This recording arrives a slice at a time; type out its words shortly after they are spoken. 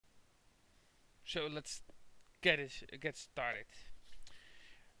So let's get started.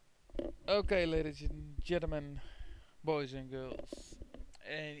 Okay, ladies and gentlemen, boys and girls,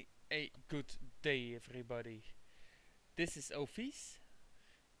 a good day, everybody. This is Office,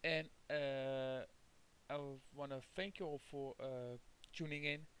 and I want to thank you all for tuning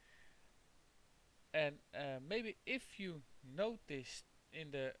in. And maybe if you noticed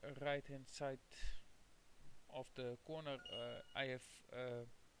in the right hand side of the corner, I have,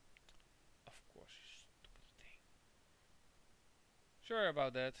 of course, stupid thing. Sorry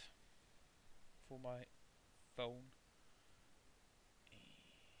about that for my phone.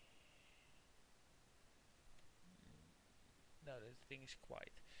 No, the thing is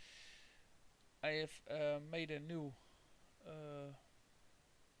quiet. I have made a new uh,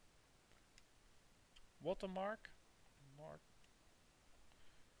 watermark. Mark.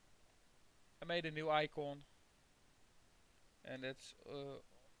 I made a new icon, and that's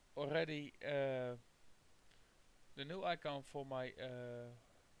already the new icon for my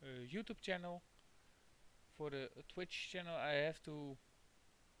YouTube channel. For the Twitch channel, I have to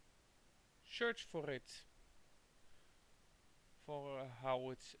search for it for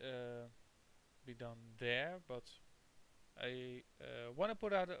how it's be done there, but I want to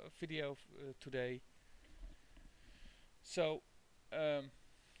put out a video today. So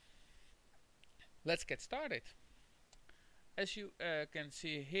let's get started. As you can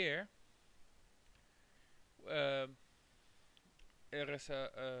see here, um, there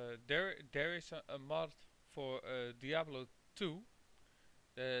is a mod for Diablo 2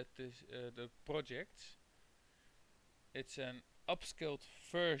 that is the project. It's an upscaled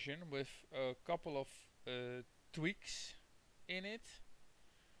version with a couple of tweaks in it.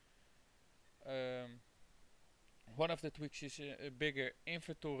 One of the tweaks is a bigger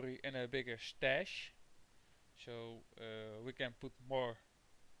inventory and a bigger stash, so we can put more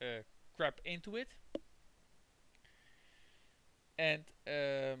crap into it. And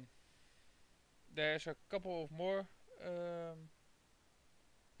there's a couple of more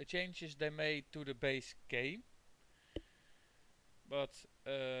changes they made to the base game, but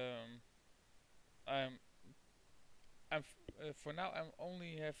I'm for now I'm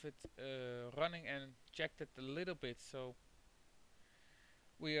only have it running and checked it a little bit, so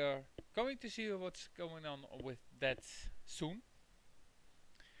we are going to see what's going on with that soon.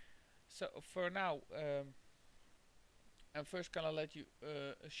 So for now, I'm first gonna let you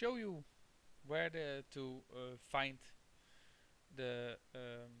show you where to find the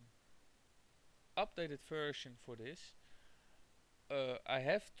updated version for this. I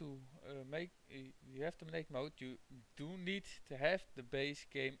have to make you have to make note you do need to have the base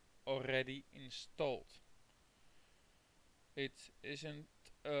game already installed. It isn't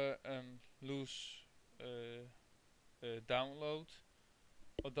a loose download,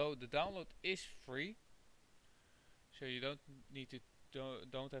 although the download is free, so you don't need to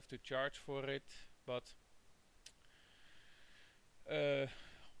don't have to charge for it. But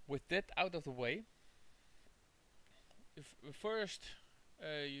with that out of the way, first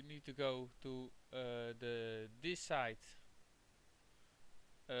you need to go to this site,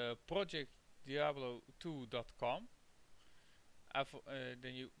 projectdiablo2.com.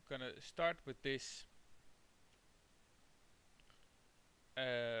 Then you're gonna start with this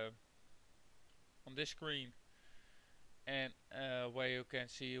on this screen, and where you can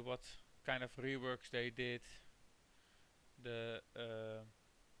see what kind of reworks they did. The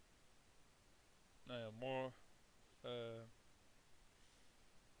more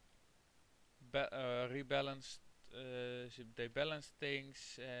rebalanced, they balanced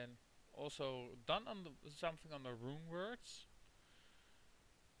things, and also done on something on the rune words.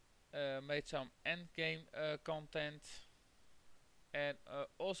 Made some end game content, and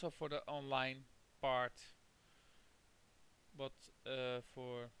also for the online part. But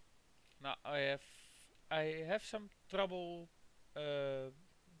for now, I have some trouble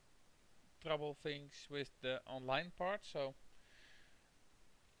things with the online part, so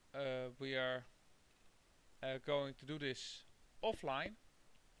we are going to do this offline.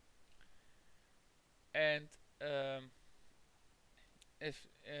 And if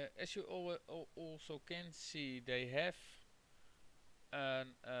as you also can see, they have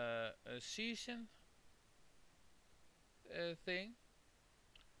a season thing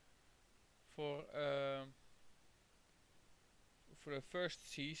for the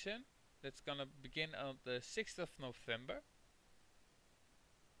first season that's gonna begin on the 6th of November.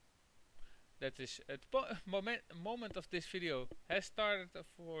 That is at moment of this video has started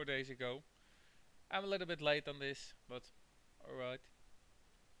 4 days ago. I'm a little bit late on this, but alright.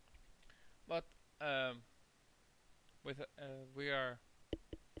 But with we are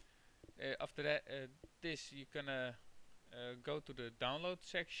after that, this you can go to the download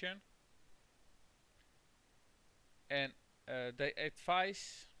section, and they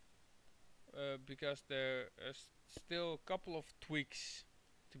advise, because there are still a couple of tweaks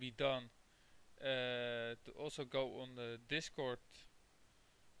to be done, to also go on the Discord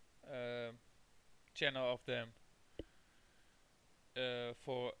channel of them,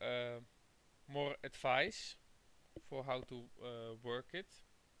 for more advice for how to work it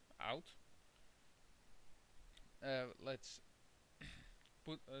out. Let's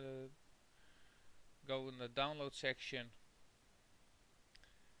put go in the download section,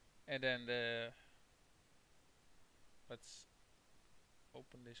 and then let's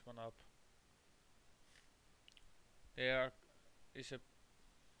open this one up. There is a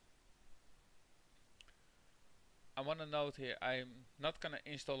I want to note here, I'm not gonna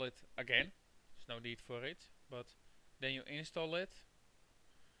install it again, there's no need for it, but then you install it,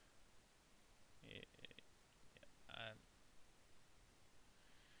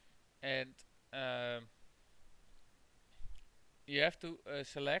 and you have to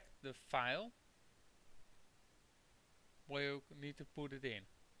select the file where you need to put it in.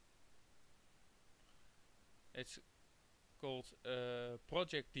 It's called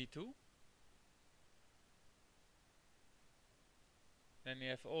Project D2. Then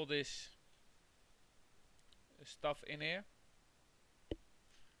you have all this stuff in here.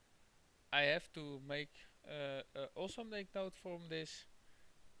 I have to make also make note from this.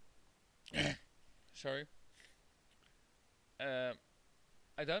 Sorry. I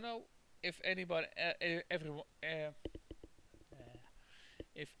don't know if anybody, everyone,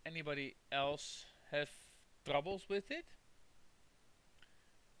 if anybody else have troubles with it,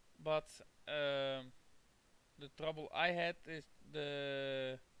 but the trouble I had is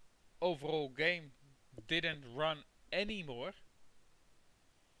the overall game didn't run anymore,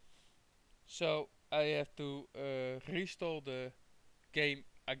 so I have to restore the game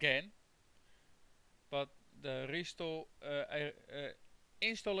again. But the restore, I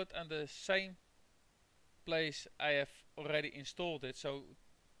install it on the same place I have already installed it, so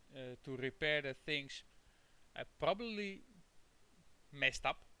to repair the things I probably messed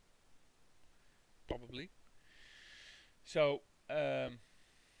up, so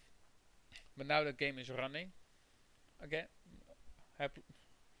but now the game is running again,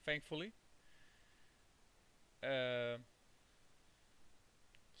 thankfully.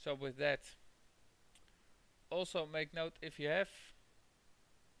 So with that, also make note, if you have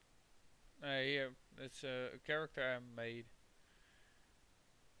here, it's a character I made.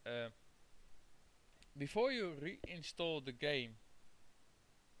 Before you reinstall the game,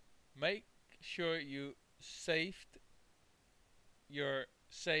 make sure you saved your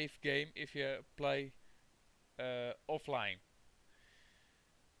save game if you play offline.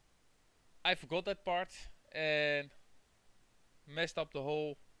 I forgot that part and messed up the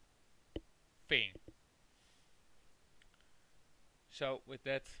whole thing. So with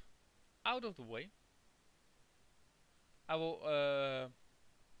that out of the way, I will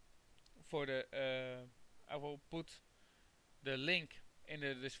I will put the link in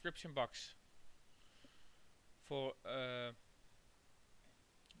the description box for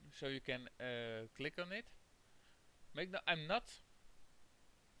so you can click on it. I'm not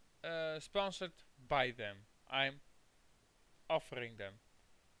sponsored by them. I'm offering them.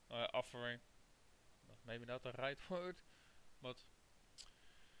 Offering, maybe not the right word, but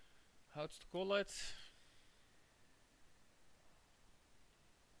how to call it?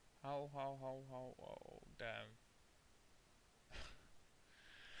 How? Oh, damn.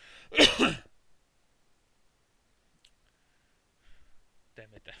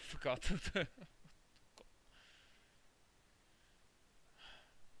 Damn it! I forgot to.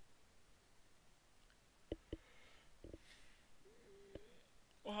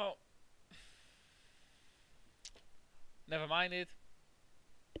 Well, never mind it.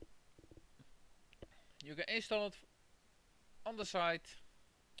 You can install it on the site.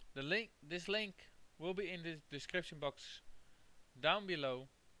 This link will be in the description box down below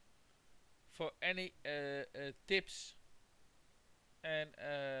for any tips and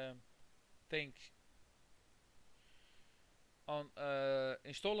things on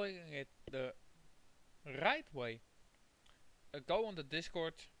installing it the right way. Go on the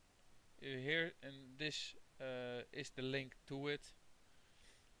Discord here, and this is the link to it.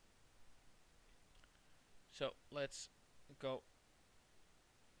 So let's go.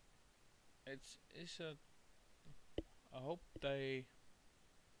 It's a. I hope they.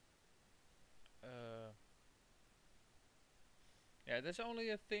 Yeah, there's only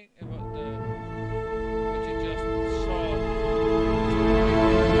a thing about the what you just saw.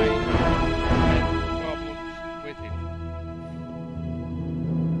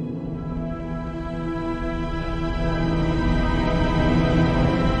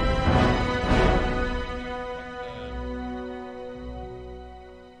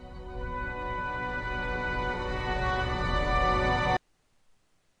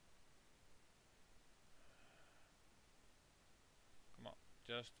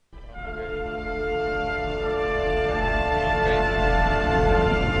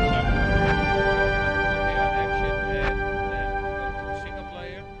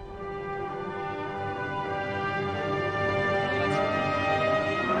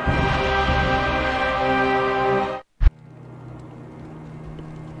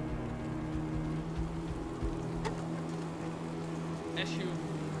 as you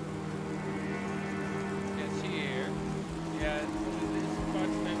can see here, yeah, this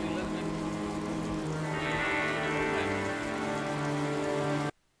part's maybe a little bit.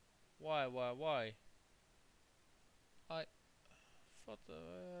 Why? I thought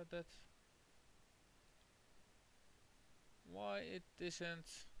that why it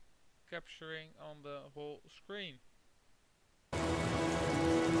isn't capturing on the whole screen.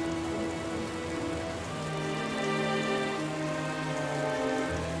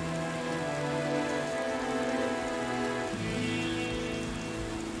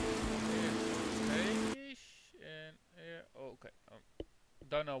 And here, okay.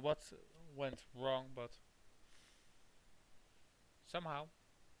 Don't know what went wrong, but somehow.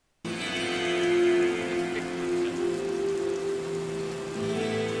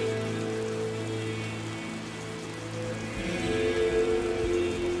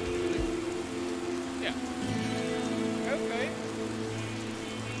 Yeah. Okay.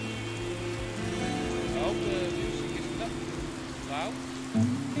 I hope the music is not loud.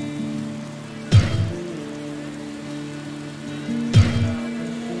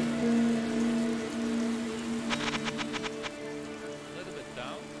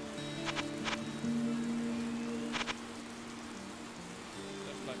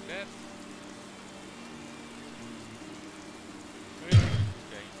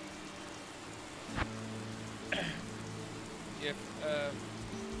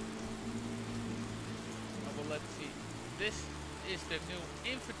 Let's see. This is the new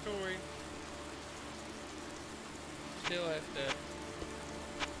inventory. Still have the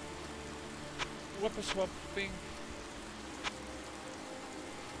weapon swap thing,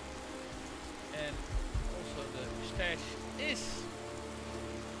 and also the stash is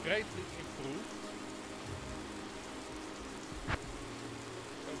greatly improved.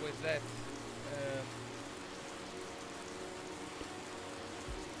 So with that,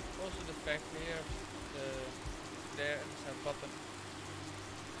 also the fact here. There is a button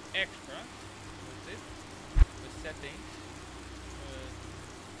extra with it, with settings.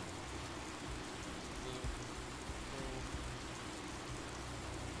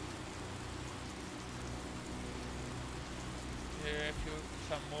 Here have you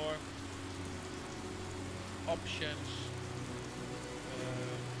some more options.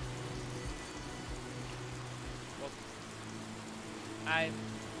 What I'm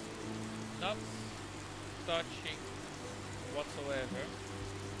not touching whatsoever.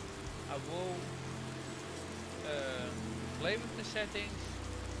 I will play with the settings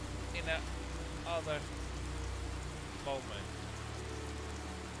in another moment.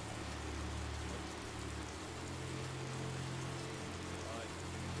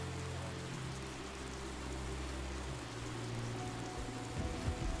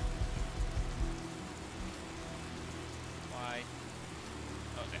 Why?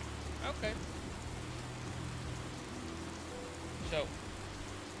 Oh, there. Okay. So,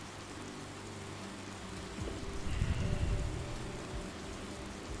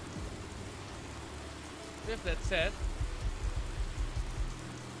 with that said,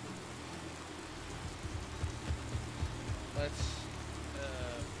 let's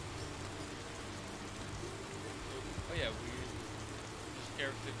oh yeah, this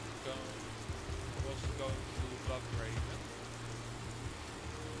character was going to Blood Raven.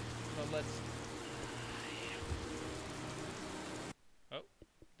 So let's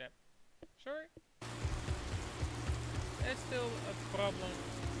sorry. It's still a problem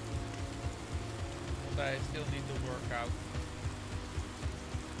that I still need to work out.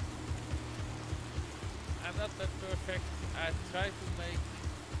 I'm not that perfect. I try to make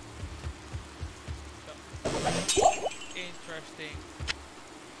some interesting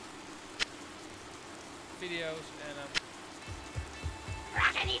videos, and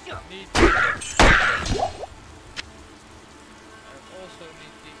I need also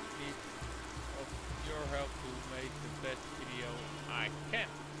need of your help to make the best video I can.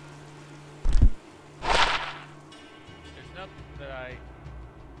 It's not that I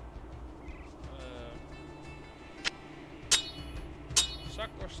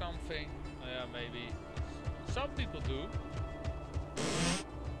suck or something. Yeah, maybe some people do,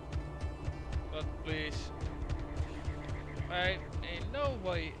 but please, I in no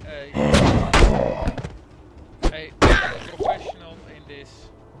way a professional in this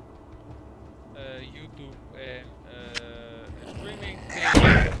YouTube and streaming thing.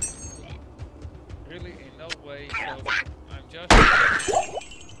 Really in no way, so I'm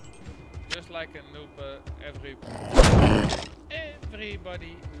just like a noob.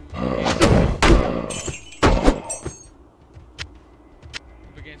 Everybody who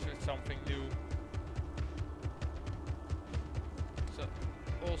begins with something new. So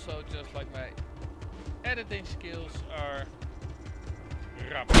also just like my editing skills are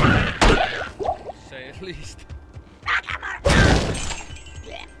rubbish, to say at least.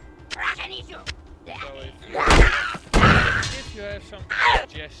 So if you have some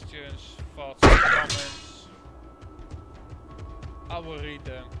suggestions, thoughts, comments, I will read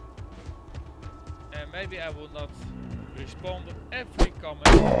them. And maybe I will not respond to every comment.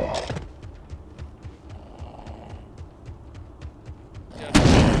 Just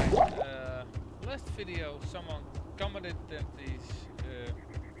like last video, someone commented that he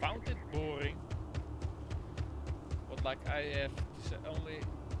found it boring. But like I have the only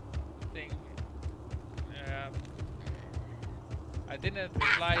thing, I didn't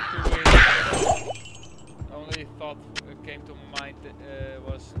reply to it. The only thought that came to mind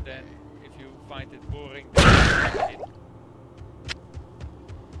was then, if you find it boring, then it.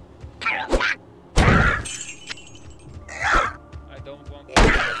 I don't want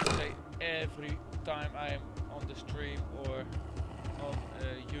to say every time I am on the stream or on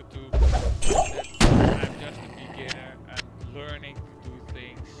YouTube that I'm just a beginner. I'm learning to do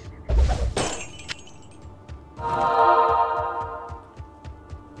things.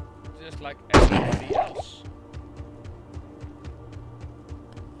 Just like everybody else.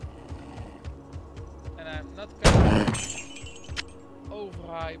 And I'm not gonna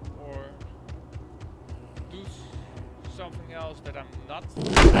overhype or do something else that I'm not.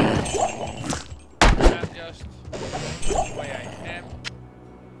 I'm just the way I am.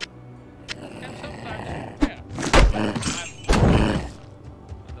 And sometimes, yeah, I'm on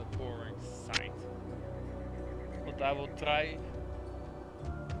the boring side. But I will try.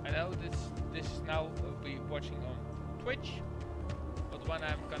 I know this is now be watching on Twitch, but when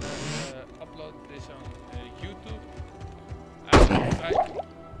I'm gonna upload this on YouTube, I will try to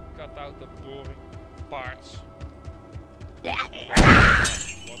cut out the boring parts. What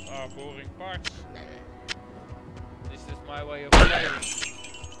are boring parts? This is my way of playing.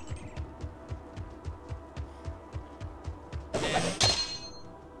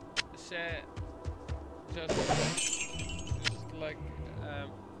 Just like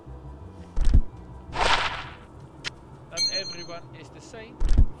not everyone is the same,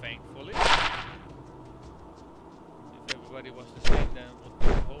 thankfully. If everybody was the same, then it would be a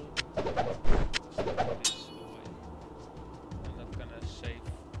whole this away. I'm not gonna save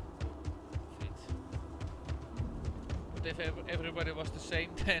it. But if everybody was the same,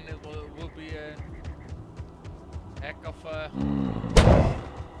 then it will be a heck of a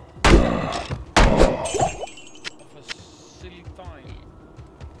silly time.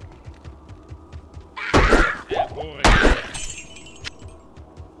 Yeah, boring.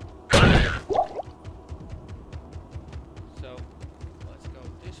 So let's go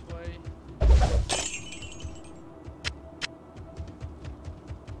this way.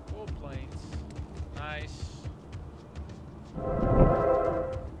 4 planes. Nice.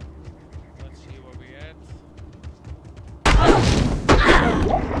 Let's see where we at.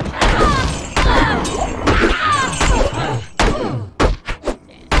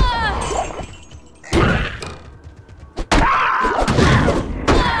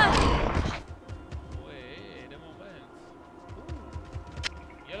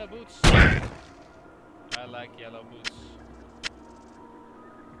 I like yellow boots.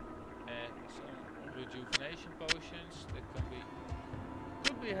 And some rejuvenation potions that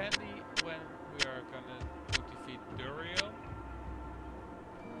could be handy when we are gonna defeat Duriel.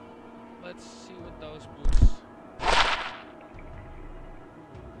 Let's see what those boots.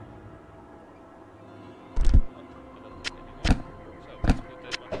 So let's put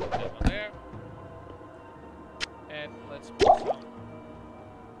that one there. And let's put some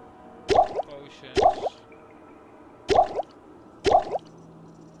potions.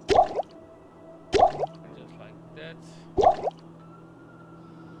 Just like that. 17,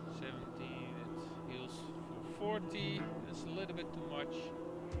 it heals for 40. That's a little bit too much.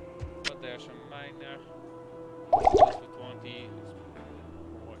 But there's some minor. Heals for 20. It's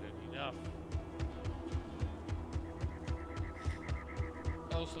more than enough.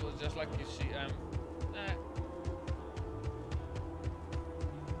 Also, just like you see, I'm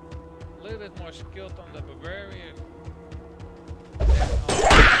a little bit more skilled on the barbarian than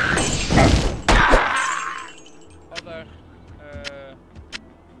other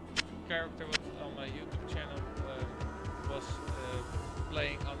character on my YouTube channel was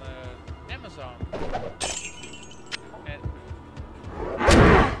playing on Amazon, and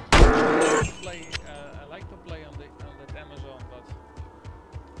I like to play on that Amazon, but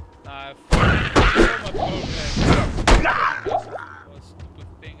I've so much progress. What stupid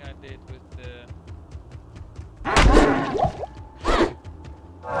thing I did with the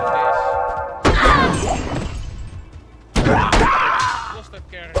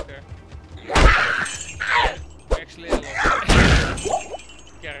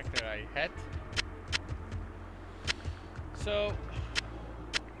where I had. So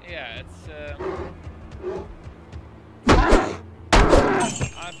yeah, it's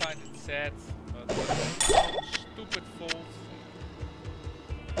I find it sad, but stupid fault.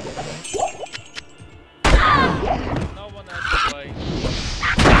 No one has to play.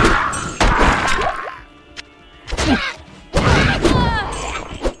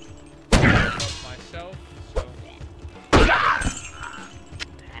 Not myself, so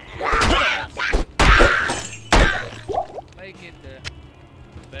make it the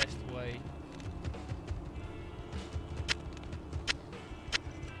best way.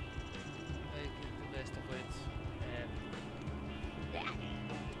 Make it the best of it, and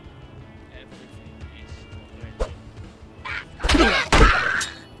everything is ready.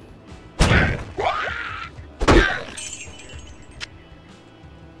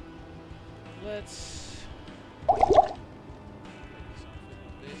 Let's make something of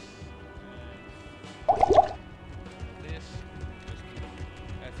this. This just to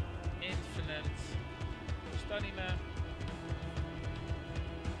have infinite stamina.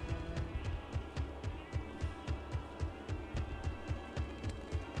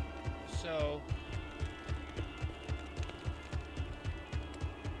 So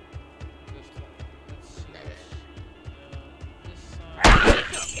just let's see this side.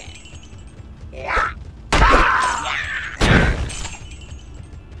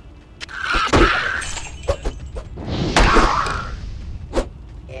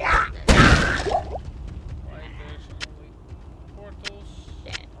 Why there's only portals? I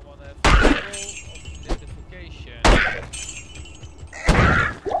want to have control of identification.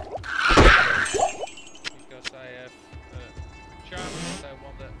 Because I have a charm that I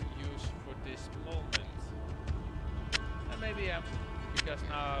want to use for this moment. And maybe because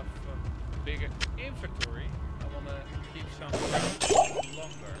now I have a bigger inventory, I want to keep some charms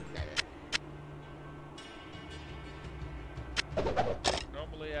longer.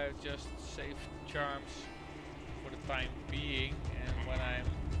 Normally I just save charms for the time being, and when I'm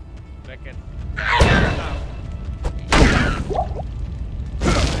back at town,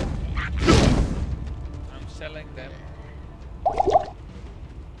 I'm selling them.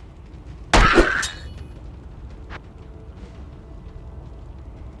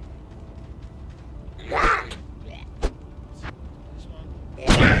 This one,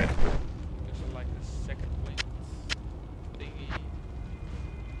 because I like the second wind thingy.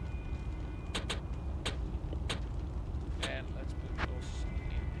 And let's put those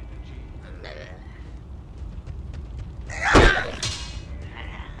in energy.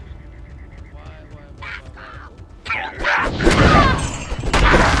 Why?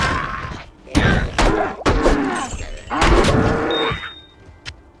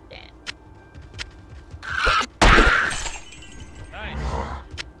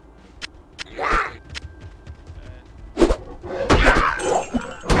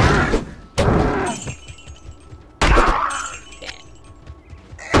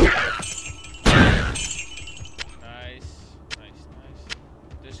 Nice. Nice.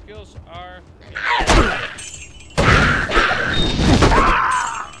 The skills are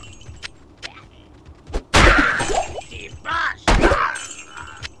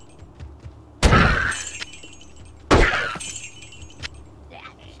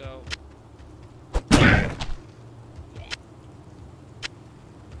so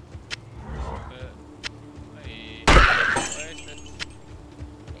hey, where is that?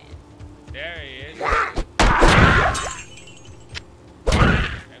 There he is.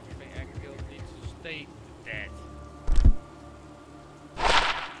 Everything I killed needs to stay dead.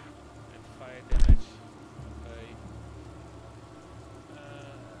 And fire damage. Okay.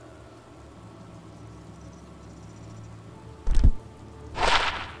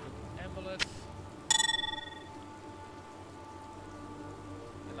 Amulet.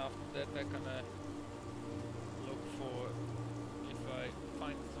 And after that I'm gonna look for if I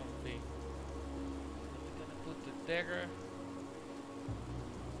find something. I'm gonna put the dagger.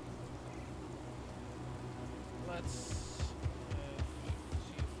 Let's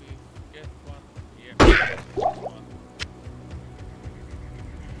see if we get one here. This one.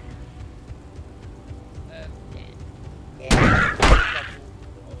 And a couple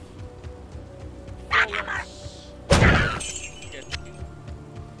of fallers. Get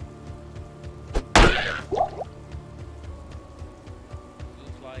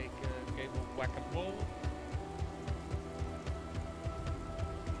looks like a game of whack-a-mole.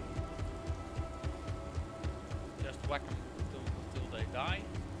 Just whack them till they die.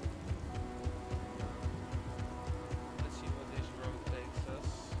 Let's see what this road takes us.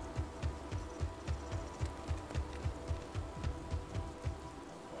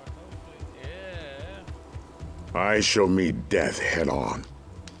 How far I shall meet death head on.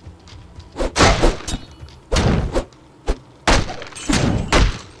 And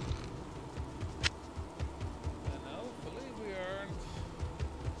hopefully we aren't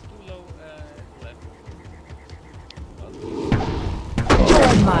too low left.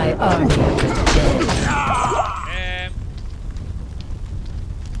 Join my army of the dead.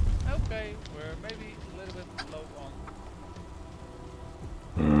 Okay, we're maybe a little bit low on.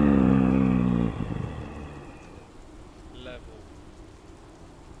 Level.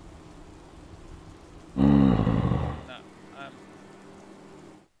 Now, I'm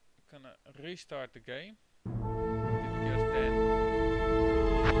gonna restart the game. Because then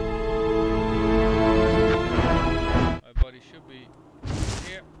my body should be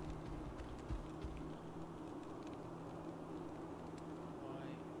here.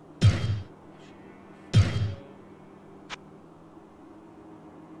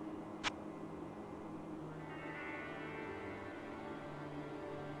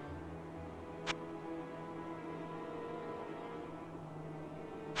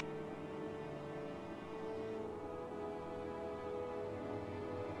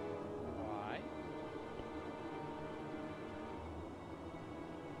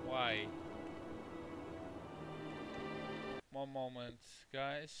 Why? One moment,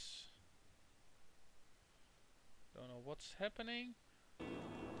 guys. Don't know what's happening.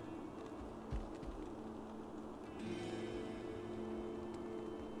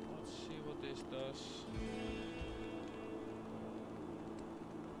 Let's see what this does.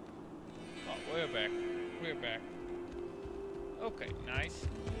 Oh, we're back. We're back. Okay, nice.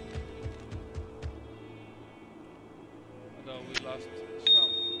 Although we lost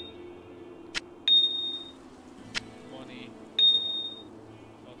some money.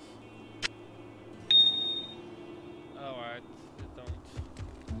 Alright,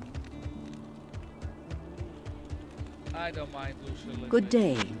 I don't mind losing a little Good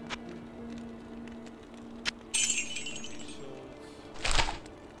day.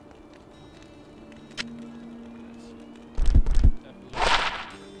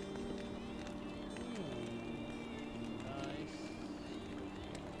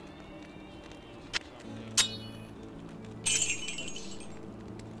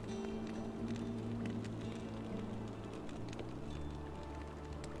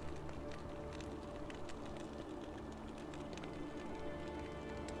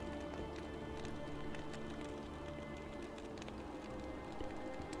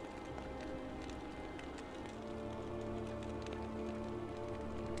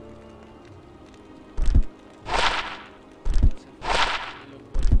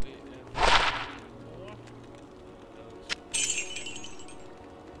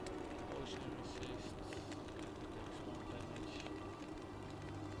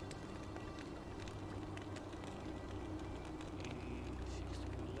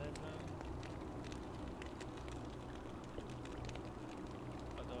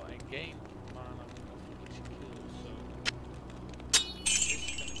 Game mana of each kill, so this is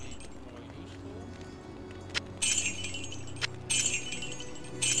gonna be more useful.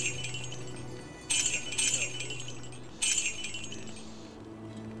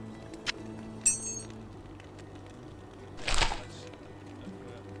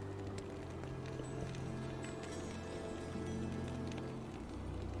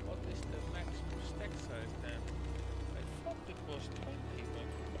 What is the maximum stack size then? I thought it was 20, but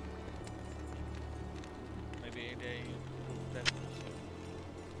maybe they improved that also.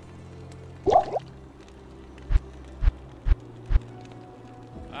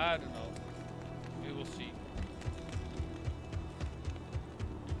 I don't know. We will see.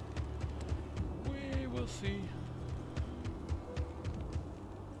 We will see.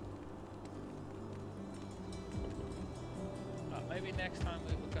 Maybe next time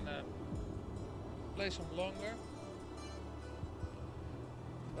we're gonna play some longer.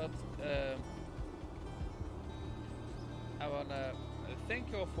 But I wanna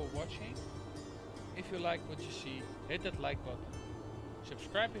thank you all for watching. If you like what you see, hit that like button.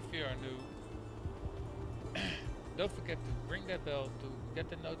 Subscribe if you are new. Don't forget to ring that bell to get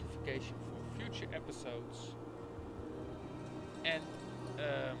the notification for future episodes. And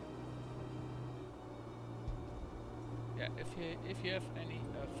yeah, if you have any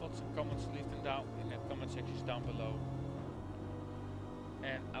thoughts and comments, leave them down in the comment sections down below.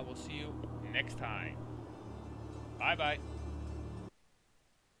 And I will see you next time. Bye bye.